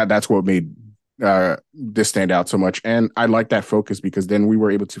that's what made this stand out so much and I like that focus because then we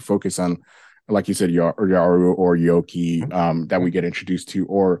were able to focus on like you said, Yaru or Yoki that we get introduced to,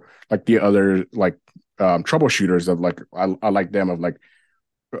 or like the other like troubleshooters of like I like them of like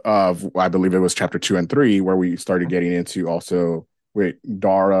of I believe it was chapter 2 and 3 where we started getting into also with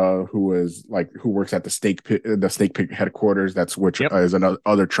Dara who was like who works at the Snake Pit headquarters. That's which Yep. is another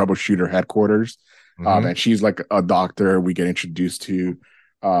other troubleshooter headquarters, Mm-hmm. and she's like a doctor. We get introduced to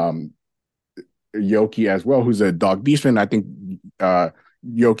um Yoki as well, who's a dog beastman. I think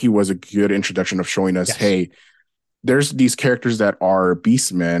Yoki was a good introduction of showing us, Yes. hey, there's these characters that are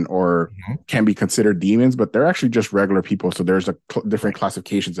beastmen or Mhm. can be considered demons, but they're actually just regular people. So there's different Right.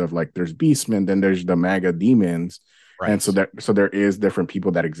 classifications of like there's beastmen, then there's the mega demons, and Right. so there is different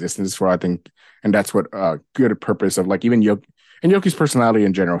people that exist in this world. I think, and that's what good purpose of like even Yoki and Yoki's personality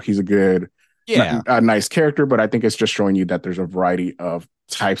in general. He's a good, Yeah. a nice character, but I think it's just showing you that there's a variety of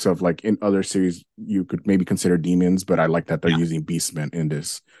types of like in other series you could maybe consider demons, but I like that they're Yeah. using beastmen in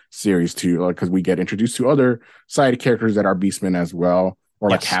this series too, because we get introduced to other side characters that are beastmen as well, or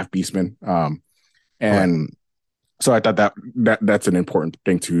like Yes. half beastmen. Correct. And so I thought that's an important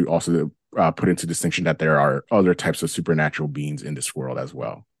thing to also put into distinction that there are other types of supernatural beings in this world as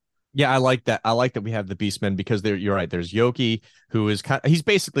well. Yeah, I like that. I like that we have the Beastmen because you're right. There's Yoki, who is he's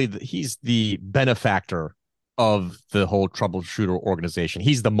basically he's the benefactor of the whole troubleshooter organization.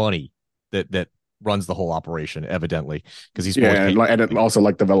 He's the money that runs the whole operation, evidently, because he's always Yeah, paying. and it also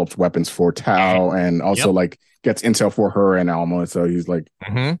like develops weapons for Tao, and also Yep. like gets intel for her and Alma. So he's like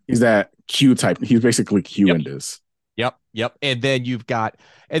Mm-hmm. he's that Q type. He's basically Q Yep. in this. Yep, yep. And then you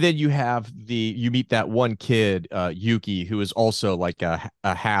have you meet that one kid, Yuki, who is also like a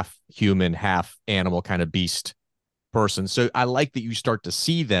half human, half animal kind of beast person. So I like that you start to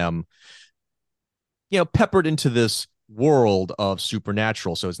see them, peppered into this world of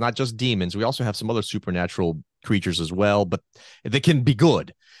supernatural. So it's not just demons. We also have some other supernatural creatures as well, but they can be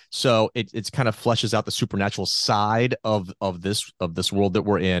good. So it's kind of fleshes out the supernatural side of this world that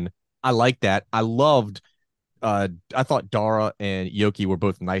we're in. I like that. I thought Dara and Yoki were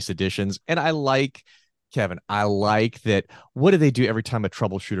both nice additions, and I like Kevin. I like that. What do they do every time a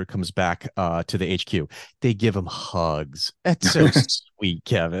troubleshooter comes back to the HQ? They give him hugs. That's so sweet,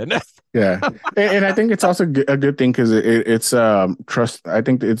 Kevin. Yeah, and I think it's also a good thing because it's trust. I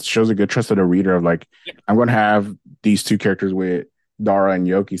think it shows a good trust of the reader of like I'm going to have these two characters with Dara and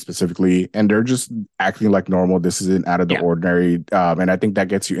Yoki specifically, and they're just acting like normal. This isn't out of the Yeah, ordinary, and I think that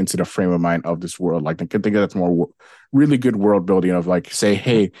gets you into the frame of mind of this world. Like I think that's more really good world building of like say,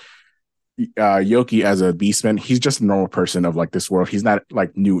 hey, Yoki as a beastman, he's just a normal person of like this world. He's not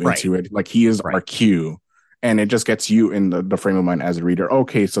like new right, into it. Like he is our right. Q. And it just gets you in the frame of mind as a reader.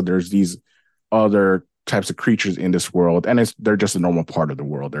 Okay, so there's these other types of creatures in this world, and they're just a normal part of the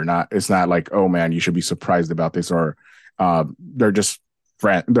world. They're not. It's not like, oh man, you should be surprised about this, or they're just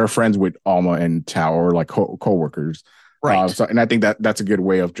they're friends with Alma and Tao, or like co-workers. Right. And I think that that's a good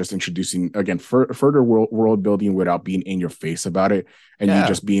way of just introducing again further world building without being in your face about it, and you Yeah.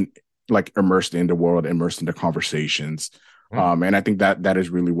 just being like immersed in the world, immersed in the conversations. Mm. And I think that is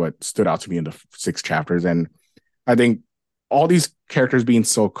really what stood out to me in the 6 chapters. And I think all these characters being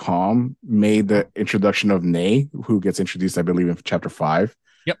so calm made the introduction of Nay, who gets introduced, I believe, in chapter 5,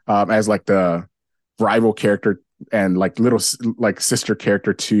 Yep. as like the rival character and like little like sister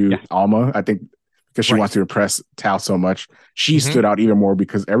character to Yeah. Alma. I think because she wants Right. to impress Tao so much, she Mm-hmm. stood out even more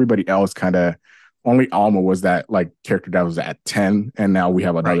because everybody else kind of only Alma was that like character that was at 10, and now we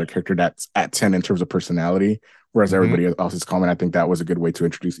have Right. another character that's at 10 in terms of personality, whereas Mm-hmm. everybody else is calm. And I think that was a good way to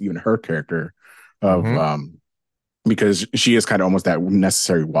introduce even her character of Mm-hmm. because she is kind of almost that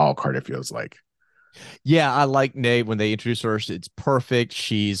necessary wild card, it feels like. Yeah, I like Nate when they introduce her. It's perfect.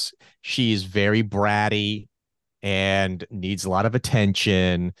 She's very bratty and needs a lot of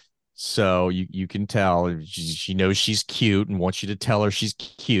attention. So you can tell she knows she's cute and wants you to tell her she's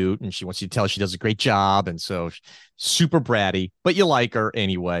cute, and she wants you to tell her she does a great job. And so super bratty, but you like her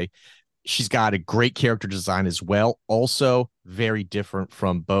anyway. She's got a great character design as well. Also, very different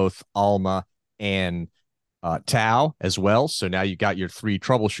from both Alma and Tao as well. So now you got your three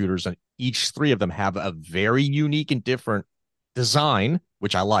troubleshooters, and each three of them have a very unique and different design,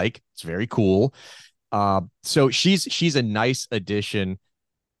 which I like. It's very cool. So she's a nice addition,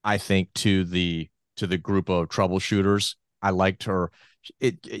 I think, to the group of troubleshooters. I liked her.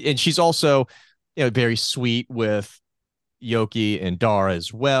 And she's also, very sweet with Yoki and Dara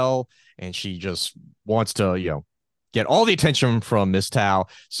as well. And she just wants to, get all the attention from Miss Tao.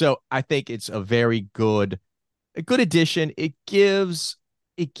 So I think it's a good addition. It gives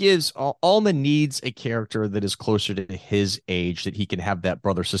Alma needs a character that is closer to his age that he can have that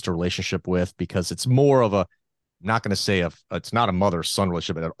brother sister relationship with, because it's more of a, I'm not going to say it's not a mother son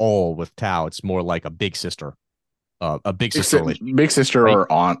relationship at all with Tao. It's more like a big sister relationship, Big sister right?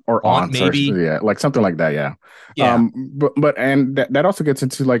 or aunt or Aunt aunts or maybe. yeah, like something like that. Yeah. Yeah. But and that also gets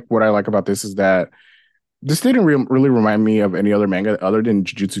into like what I like about this is that this didn't really remind me of any other manga other than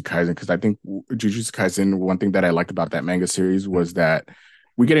Jujutsu Kaisen, because I think Jujutsu Kaisen, one thing that I liked about that manga series was that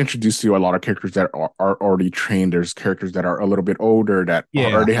we get introduced to a lot of characters that are already trained. There's characters that are a little bit older that Yeah.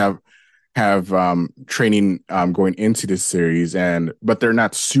 already have have training going into this series, and but they're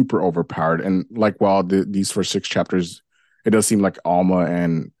not super overpowered. And like while these first six chapters, it does seem like Alma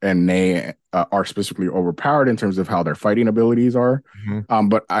and Nay are specifically overpowered in terms of how their fighting abilities are. Mhm.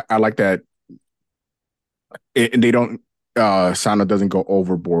 But I like that they don't Sana doesn't go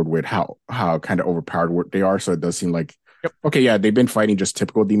overboard with how kind of overpowered they are. So it does seem like Yep. okay, yeah, they've been fighting just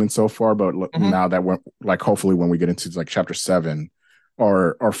typical demons so far, but Mhm. now that we're like hopefully when we get into like chapter 7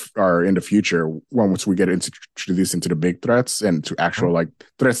 or in the future once we get introduced into the big threats and to actual Mhm. like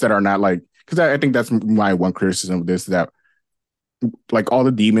threats that are not like because I think that's my one criticism of this that like all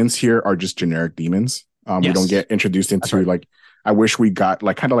the demons here are just generic demons. We don't Yes, get introduced that's into right. like I wish we got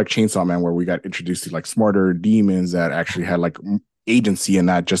like kind of like Chainsaw Man where we got introduced to like smarter demons that actually had like agency and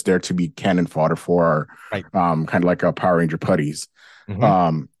not just there to be cannon fodder for Right. our kind of like a Power Ranger putties.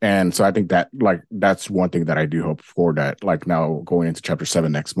 Mhm. And so I think that like that's one thing that I do hope for that like now going into chapter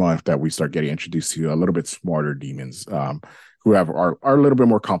 7 next month that we start getting introduced to a little bit smarter demons who are a little bit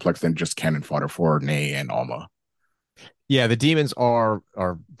more complex than just cannon fodder for Nay and Alma. Yeah, the demons are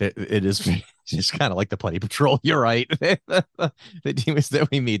it is just kind of like the Putty Patrol. You're right. The demons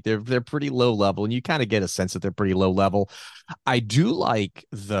that we meet, they're pretty low level, and you kind of get a sense that they're pretty low level. I do like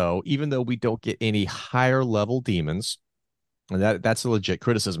though, even though we don't get any higher level demons, and that's a legit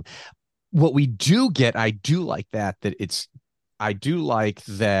criticism. What we do get, I do like that it's I do like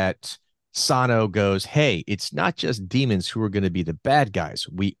that Sano goes, hey, it's not just demons who are going to be the bad guys.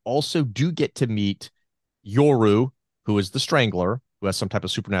 We also do get to meet Yoru, who is the Strangler, who has some type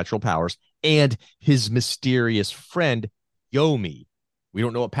of supernatural powers, and his mysterious friend, Yomi. We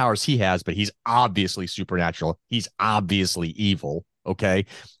don't know what powers he has, but he's obviously supernatural. He's obviously evil. Okay.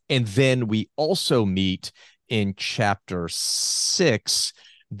 And then we also meet in chapter 6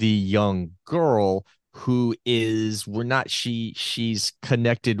 the young girl who is we're not she's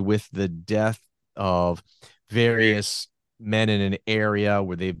connected with the death of various men in an area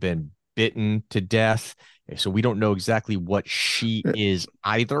where they've been bitten to death. So we don't know exactly what she is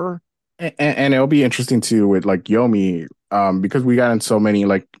either. And it'll be interesting too with like Yomi, because we got in so many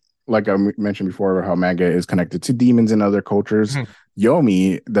like I mentioned before how manga is connected to demons in other cultures. Mhm.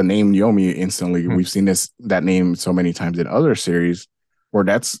 Yomi, the name Yomi, instantly Mhm. we've seen that name so many times in other series, where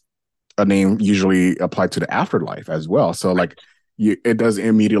that's a name usually applied to the afterlife as well. So Right. like it does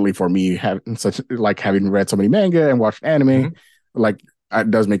immediately for me having such like having read so many manga and watched anime, Mhm. like it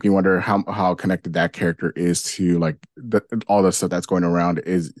does make me wonder how connected that character is to like all the stuff that's going around.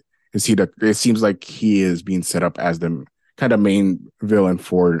 Is he the? It seems like he is being set up as the kind of main villain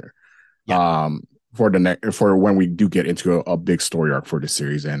Yeah. for the next for when we do get into a big story arc for the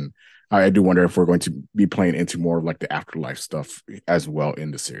series. And I do wonder if we're going to be playing into more of like the afterlife stuff as well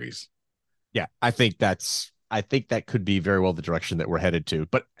in the series. Yeah. I think that could be very well the direction that we're headed to.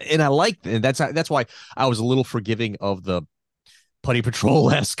 But and I like and that's why I was a little forgiving of the Putty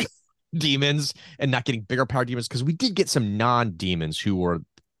Patrol esque demons and not getting bigger power demons because we did get some non demons who were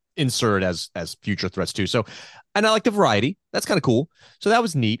inserted as future threats too. So, and I like the variety. That's kind of cool. So that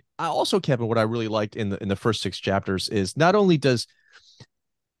was neat. I also, Kevin, what I really liked in the first 6 chapters is not only does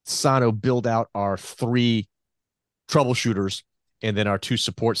Sano build out our 3 troubleshooters and then our 2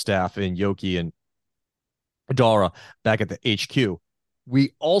 support staff in Yoki and Adara back at the HQ.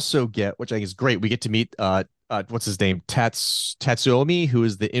 We also get, which I think is great, we get to meet what's his name, Tatsuomi, who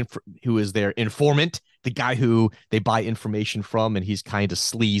is their informant, the guy who they buy information from, and he's kind of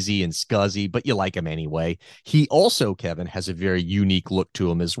sleazy and scuzzy, but you like him anyway. He also, Kevin, has a very unique look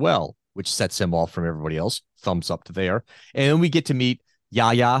to him as well, which sets him off from everybody else. Thumbs up to there. And then we get to meet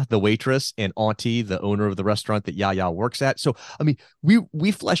Yaya, the waitress, and Auntie, the owner of the restaurant that Yaya works at. So, I mean,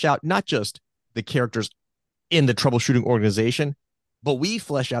 we flesh out not just the characters in the troubleshooting organization, but we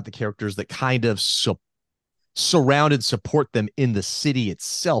flesh out the characters that kind of surround and support them in the city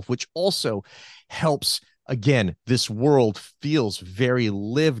itself, which also helps. Again, this world feels very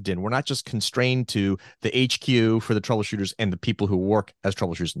lived in. We're not just constrained to the HQ for the troubleshooters and the people who work as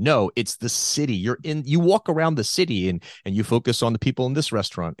troubleshooters. No, it's the city. You walk around the city and you focus on the people in this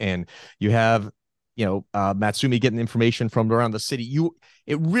restaurant, and you have Matsumi getting information from around the city.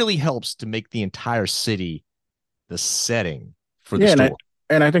 It really helps to make the entire city the setting for the Yeah, story.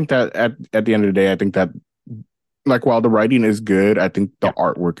 and I think that at the end of the day, I think that like while the writing is good, I think the Yeah.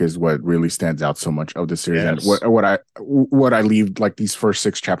 artwork is what really stands out so much of the series. And Yes. what I leave like these first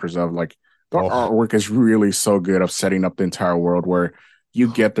 6 chapters of like the Oh, artwork is really so good of setting up the entire world where you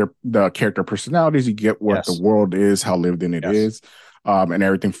get the character personalities, you get what the yes. world is, how lived in it Yes. is, and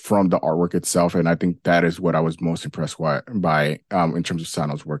everything from the artwork itself. And I think that is what I was most impressed by in terms of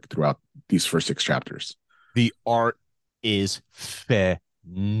Sano's work throughout these first 6 chapters. The art is phenomenal.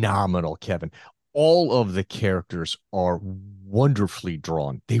 phenomenal, Kevin. All of the characters are wonderfully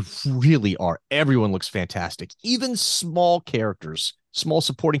drawn. They really are. Everyone looks fantastic. Even small characters, small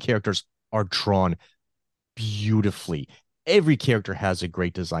supporting characters are drawn beautifully. Every character has a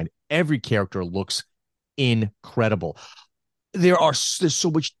great design. Every character looks incredible. There's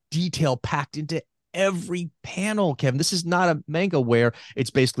so much detail packed into every panel, Kevin. This is not a manga where it's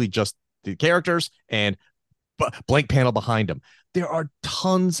basically just the characters and blank panel behind them. There are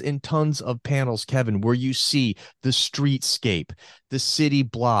tons and tons of panels, Kevin, where you see the streetscape, the city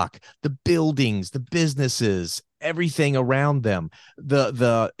block, the buildings, the businesses, everything around them.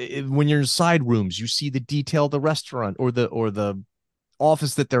 When you're in side rooms, you see the detail of the restaurant or the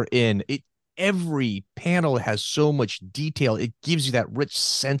office that they're in. Every panel has so much detail. It gives you that rich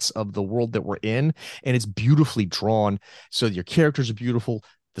sense of the world that we're in, and it's beautifully drawn. So your characters are beautiful.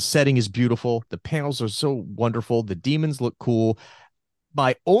 The setting is beautiful. The panels are so wonderful. The demons look cool.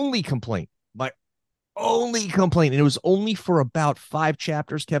 My only complaint, and it was only for about 5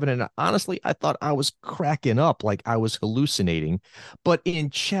 chapters, Kevin. And honestly, I thought I was cracking up, like I was hallucinating. But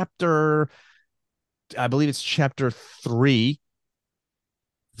in I believe it's chapter 3,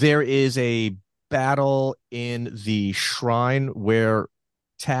 there is a battle in the shrine where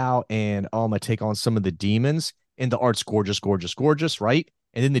Tao and Alma take on some of the demons, and the art's gorgeous, gorgeous, gorgeous, right?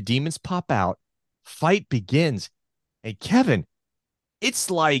 And then the demons pop out, fight begins, and Kevin, it's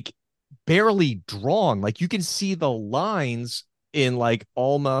like barely drawn. Like you can see the lines in like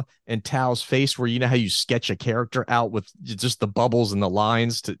Alma and Tao's face, where you know how you sketch a character out with just the bubbles and the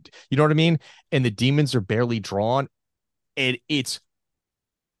lines to, you know what I mean? And the demons are barely drawn, and it's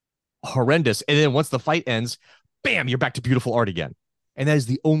horrendous. And then once the fight ends, bam, you're back to beautiful art again. And that is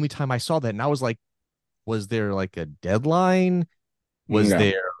the only time I saw that. And I was like, was there like a deadline? Was Yeah.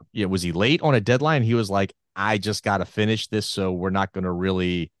 there, was he late on a deadline? He was like, I just got to finish this. So we're not going to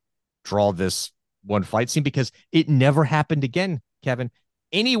really draw this one fight scene, because it never happened again, Kevin,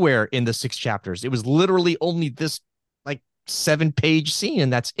 anywhere in the 6 chapters. It was literally only this like 7-page scene,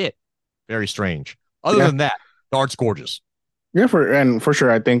 and that's it. Very strange. Other Yeah. than that, the art's gorgeous. Yeah, for sure.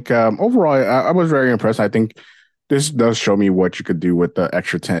 I think overall, I was very impressed. I think this does show me what you could do with the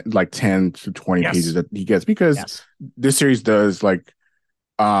extra 10 to 20 pages Yes. that he gets, because Yes. this series does like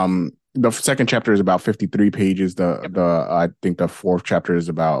the second chapter is about 53 pages. Yep. The I think the fourth chapter is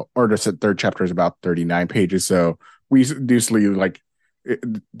about, or the third chapter is about 39 pages. So we usually like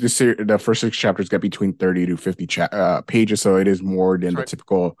the first 6 chapters get between 30 to 50 pages. So it is more That's than the right.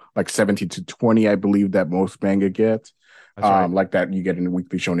 typical like 17 to 20, I believe, that most manga get. That's right. Like that you get in the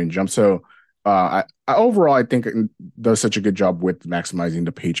Weekly Shonen Jump. So I overall I think it does such a good job with maximizing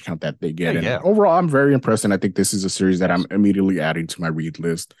the page count that they Yeah. get. And Yeah. overall, I'm very impressed. And I think this is a series that I'm Yes. immediately adding to my read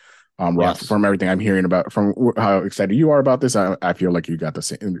list. Rock, Yes. from everything I'm hearing about, from how excited you are about this, I feel like you got the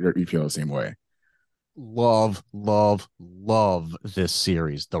same. You feel the same way. Love, love, love this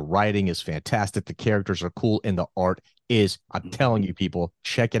series. The writing is fantastic. The characters are cool, and the art is, I'm telling you, people,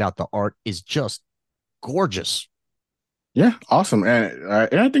 check it out. The art is just gorgeous. Yeah, awesome. And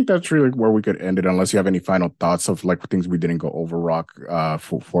I think that's really where we could end it, unless you have any final thoughts of like things we didn't go over, Rock,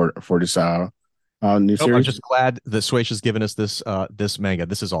 for this new Nope, I'm series. just glad that Swayze has given us this manga.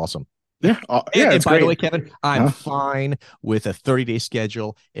 This is awesome. Yeah, And, yeah, and it's by the way, great. Kevin, I'm Huh? fine with a 30-day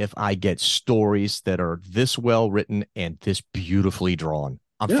schedule if I get stories that are this well written and this beautifully drawn.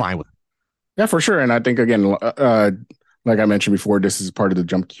 I'm Yeah, fine with it. yeah, for sure. And I think again, like I mentioned before, this is part of the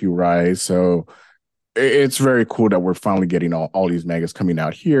Jump Q rise, so it's very cool that we're finally getting all these mangas coming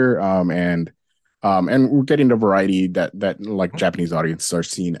out here. And we're getting the variety that like Japanese audiences are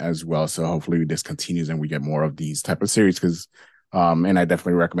seeing as well. So hopefully this continues and we get more of these type of series, because and I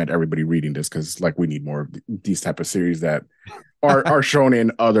definitely recommend everybody reading this, because like we need more of these type of series that are shown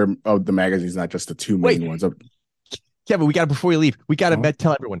in other of the magazines, not just the two Wait, main ones. Of, Kevin, before we leave, we got uh, to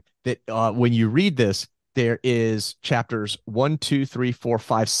tell everyone that when you read this, there is chapters 1, 2, 3, 4,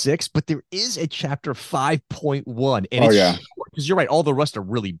 5, 6, but there is a chapter 5.1, and oh it's yeah, short, because you're right. All the rest are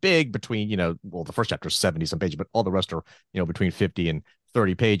really big, between, well, the first chapter is 70 some pages, but all the rest are, between 50 and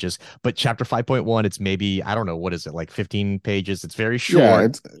 30 pages. But chapter 5.1, it's maybe, I don't know, what is it, like 15 pages? It's very yeah, short,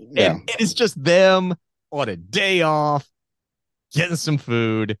 it's and yeah. it is just them on a day off, getting some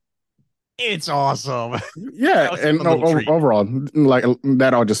food. It's awesome. Yeah, That was and a little treat. overall, like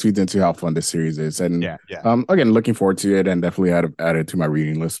that all just feeds into how fun this series is. And Yeah, yeah. again, looking forward to it, and definitely add it to my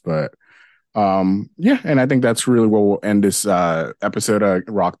reading list. But yeah, and I think that's really where we'll end this episode.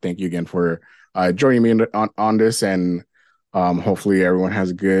 Rock, thank you again for joining me on this, and hopefully everyone has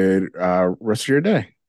a good rest of your day.